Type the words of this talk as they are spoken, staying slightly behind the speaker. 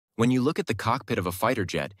When you look at the cockpit of a fighter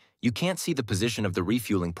jet, you can't see the position of the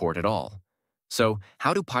refueling port at all. So,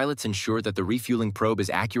 how do pilots ensure that the refueling probe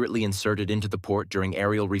is accurately inserted into the port during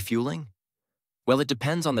aerial refueling? Well, it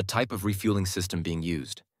depends on the type of refueling system being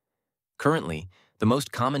used. Currently, the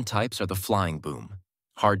most common types are the flying boom,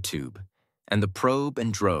 hard tube, and the probe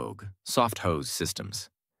and drogue, soft hose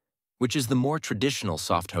systems, which is the more traditional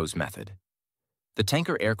soft hose method. The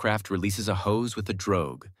tanker aircraft releases a hose with a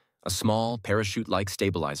drogue, a small parachute-like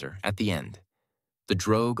stabilizer, at the end. The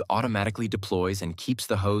drogue automatically deploys and keeps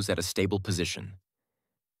the hose at a stable position.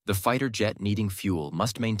 The fighter jet needing fuel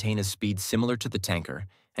must maintain a speed similar to the tanker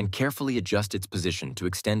and carefully adjust its position to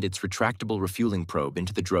extend its retractable refueling probe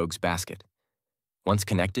into the drogue's basket. Once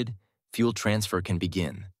connected, fuel transfer can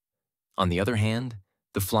begin. On the other hand,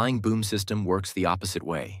 the flying boom system works the opposite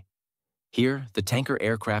way. Here, the tanker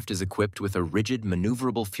aircraft is equipped with a rigid,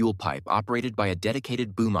 maneuverable fuel pipe operated by a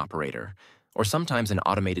dedicated boom operator, or sometimes an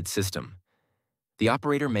automated system. The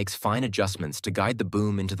operator makes fine adjustments to guide the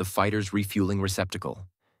boom into the fighter's refueling receptacle.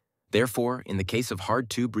 Therefore, in the case of hard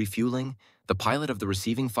tube refueling, the pilot of the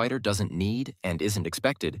receiving fighter doesn't need, and isn't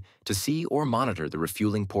expected, to see or monitor the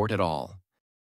refueling port at all.